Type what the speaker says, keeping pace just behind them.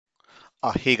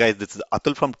Hey guys, this is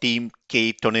Atul from team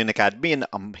K21Academy, and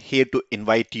I'm here to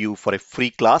invite you for a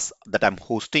free class that I'm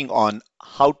hosting on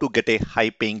how to get a high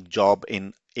paying job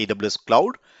in AWS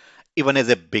Cloud, even as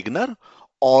a beginner,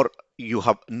 or you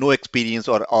have no experience,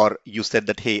 or you said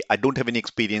that, hey, I don't have any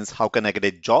experience, how can I get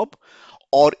a job?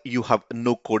 Or you have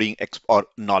no coding or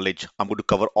knowledge. I'm going to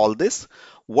cover all this.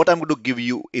 What I'm going to give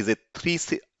you is a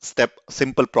three-step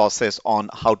simple process on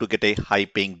how to get a high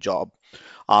paying job.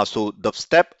 So the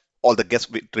step, all the guess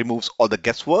it removes all the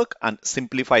guesswork and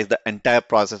simplifies the entire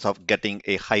process of getting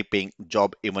a high paying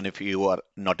job, even if you are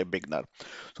not a beginner.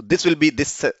 So this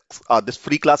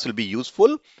free class will be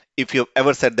useful if you've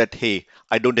ever said that, hey,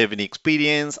 I don't have any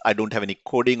experience, I don't have any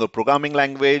coding or programming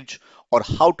language, or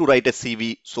how to write a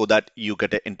CV so that you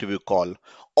get an interview call,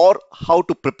 or how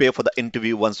to prepare for the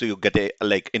interview once you get a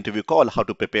interview call, how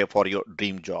to prepare for your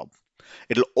dream job.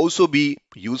 It'll also be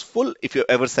useful if you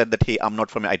ever said that, hey, I'm not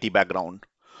from an IT background,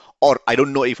 or I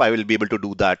don't know if I will be able to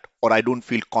do that, or I don't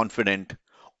feel confident,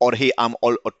 or hey,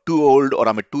 too old, or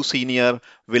I'm a too senior.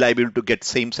 Will I be able to get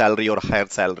same salary or higher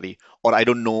salary? Or I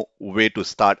don't know where to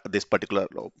start this particular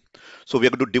role. So we are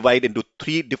going to divide into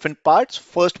three different parts.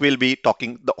 First, we'll be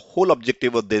talking the whole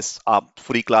objective of this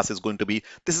free class is going to be,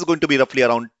 this is going to be roughly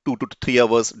around 2 to 3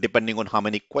 hours, depending on how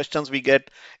many questions we get.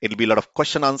 It'll be a lot of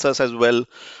question answers as well.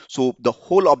 So the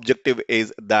whole objective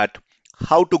is that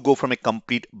how to go from a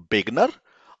complete beginner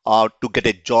to get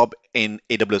a job in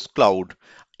AWS Cloud.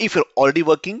 If you're already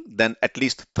working, then at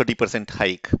least 30%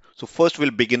 hike. So first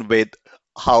we'll begin with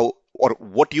how or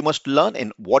what you must learn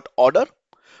in what order.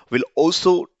 We'll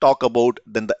also talk about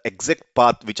then the exact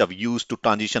path which I've used to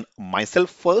transition myself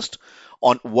first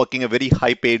on working a very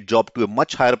high paid job to a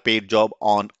much higher paid job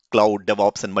on cloud,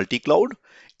 DevOps, and multi-cloud,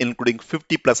 including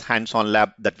 50 plus hands-on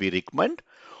lab that we recommend.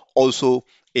 Also,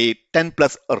 a 10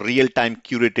 plus real-time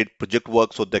curated project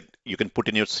work so that you can put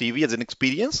in your CV as an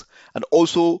experience, and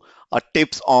also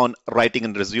tips on writing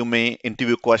and resume,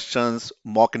 interview questions,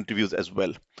 mock interviews as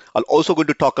well. I'll also going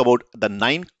to talk about the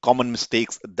 9 common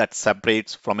mistakes that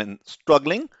separates from a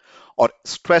struggling or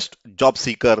stressed job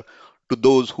seeker to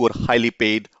those who are highly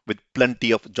paid with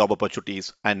plenty of job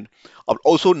opportunities. And I'll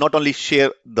also not only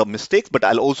share the mistakes, but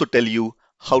I'll also tell you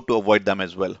how to avoid them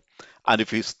as well. And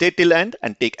if you stay till end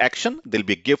and take action, there'll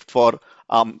be a gift for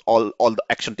all the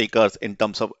action takers in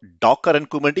terms of Docker and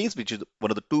Kubernetes, which is one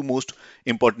of the two most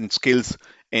important skills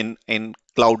in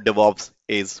cloud DevOps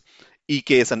is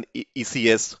EKS and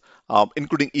ECS,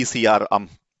 including ECR,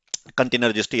 container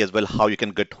registry as well, how you can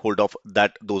get hold of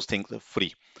those things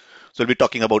free. So we'll be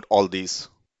talking about all these.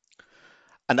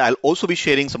 And I'll also be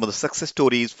sharing some of the success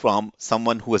stories from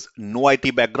someone who has no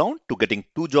IT background to getting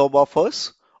 2 job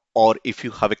offers, or if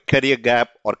you have a career gap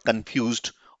or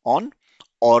confused on,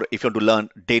 or if you want to learn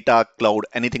data, cloud,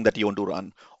 anything that you want to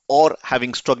run, or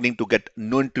having struggling to get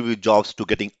no interview jobs to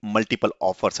getting multiple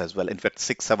offers as well. In fact,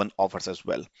 6, 7 offers as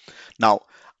well. Now,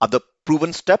 the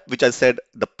proven step, which I said,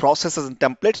 the processes and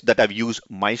templates that I've used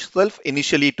myself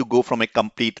initially to go from a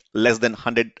complete less than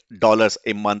 $100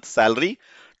 a month salary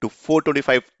to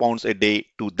 425 pounds a day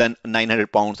to then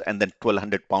 900 pounds and then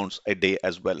 1200 pounds a day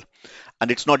as well. And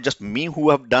it's not just me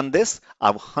who have done this. I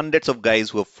have hundreds of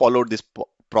guys who have followed this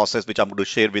process, which I'm going to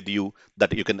share with you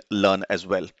that you can learn as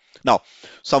well. Now,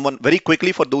 someone very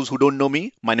quickly for those who don't know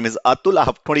me, my name is Atul. I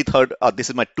have 23rd. This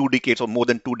is my 2 decades or more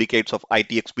than 2 decades of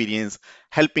IT experience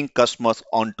helping customers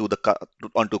onto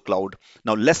cloud.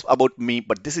 Now, less about me,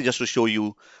 but this is just to show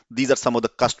you these are some of the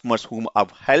customers whom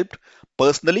I've helped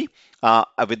personally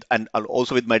and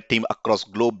also with my team across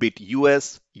globe, be it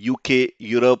US, UK,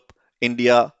 Europe,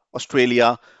 India,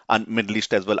 Australia, and Middle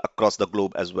East as well, across the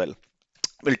globe as well.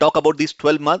 We'll talk about these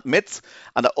 12 myths,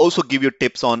 and I'll also give you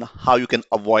tips on how you can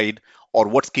avoid or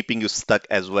what's keeping you stuck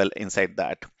as well inside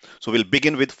that. So we'll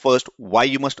begin with first why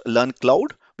you must learn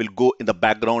cloud. We'll go in the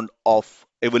background of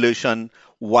evolution,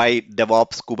 why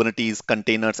DevOps, Kubernetes,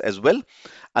 containers as well.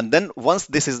 And then once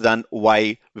this is done,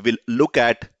 why we will look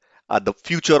at the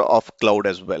future of cloud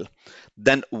as well.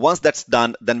 Then once that's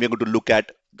done, then we're going to look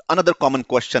at another common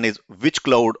question is which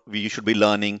cloud you should be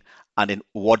learning and in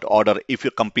what order if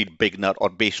you're complete beginner or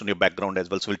based on your background as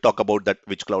well. So we'll talk about that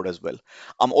which cloud as well.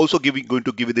 I'm also going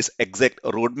to give you this exact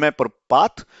roadmap or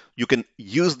path. You can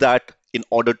use that in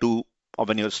order to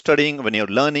when you're studying, when you're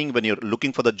learning, when you're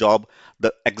looking for the job,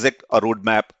 the exact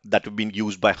roadmap that have been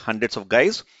used by hundreds of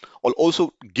guys. I'll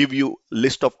also give you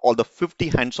list of all the 50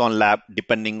 hands-on lab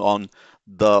depending on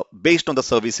based on the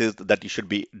services that you should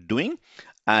be doing,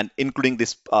 and including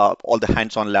this all the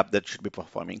hands-on lab that you should be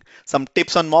performing. Some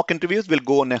tips on mock interviews. We'll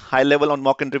go on a high level on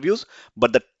mock interviews,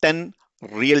 but the 10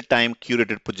 real-time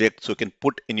curated projects so you can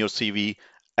put in your CV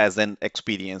as an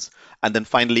experience. And then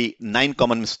finally, 9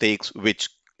 common mistakes which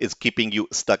is keeping you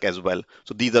stuck as well.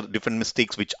 So these are different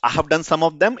mistakes which I have done some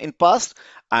of them in past,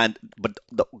 and but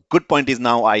the good point is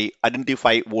now I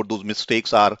identify what those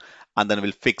mistakes are, and then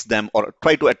we'll fix them or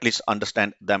try to at least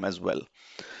understand them as well.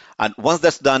 And once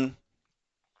that's done,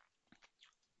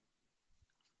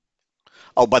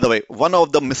 oh, by the way, one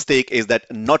of the mistake is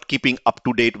that not keeping up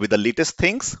to date with the latest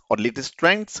things or latest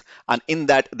trends. And in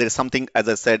that, there is something, as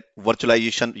I said,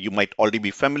 virtualization. You might already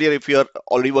be familiar if you're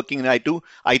already working in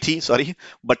IT, sorry,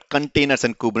 but containers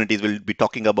and Kubernetes will be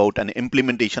talking about an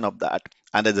implementation of that.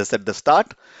 And as I said at the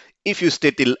start, if you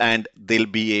stay till end, there'll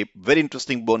be a very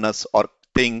interesting bonus or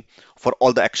thing for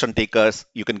all the action takers.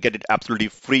 You can get it absolutely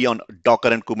free on Docker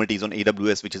and Kubernetes on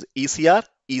AWS, which is ECR,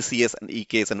 ECS, and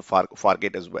EKS and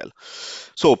Fargate as well.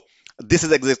 So this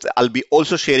is exactly, I'll be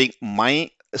also sharing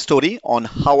my story on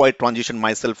how I transitioned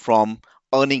myself from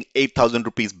earning 8,000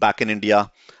 rupees back in India,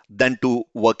 then to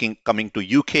working, coming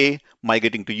to UK,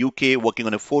 migrating to UK, working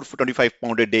on a 425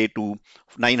 pound a day to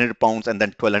 900 pounds and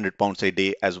then 1,200 pounds a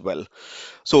day as well.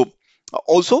 So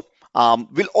also,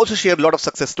 we'll also share a lot of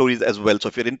success stories as well. So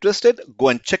if you're interested, go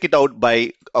and check it out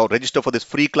by register for this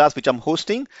free class which I'm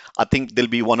hosting. I think there'll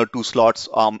be 1 or 2 slots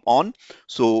on.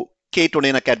 So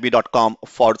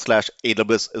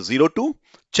K21Academy.com/AWS02.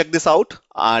 Check this out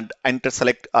and enter,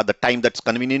 select the time that's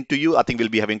convenient to you. I think we'll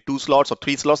be having 2 slots or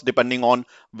 3 slots depending on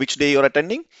which day you're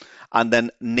attending. And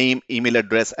then name, email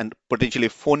address, and potentially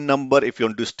phone number if you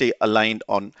want to stay aligned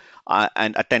on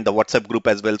and attend the WhatsApp group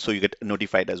as well, so you get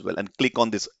notified as well. And click on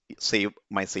this save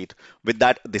my seat. With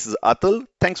that, this is Atul.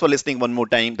 Thanks for listening one more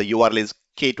time. The URL is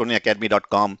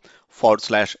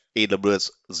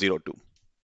K21Academy.com/AWS02.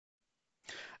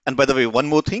 And by the way, one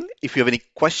more thing, if you have any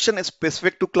question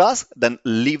specific to class, then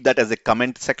leave that as a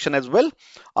comment section as well,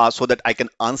 so that I can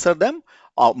answer them.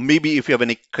 Maybe if you have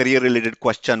any career related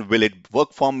question, will it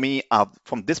work for me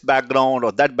from this background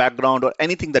or that background or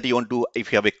anything that you want to,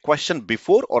 if you have a question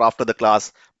before or after the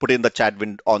class, put it in the chat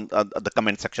window on the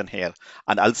comment section here,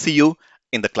 and I'll see you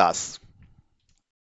in the class.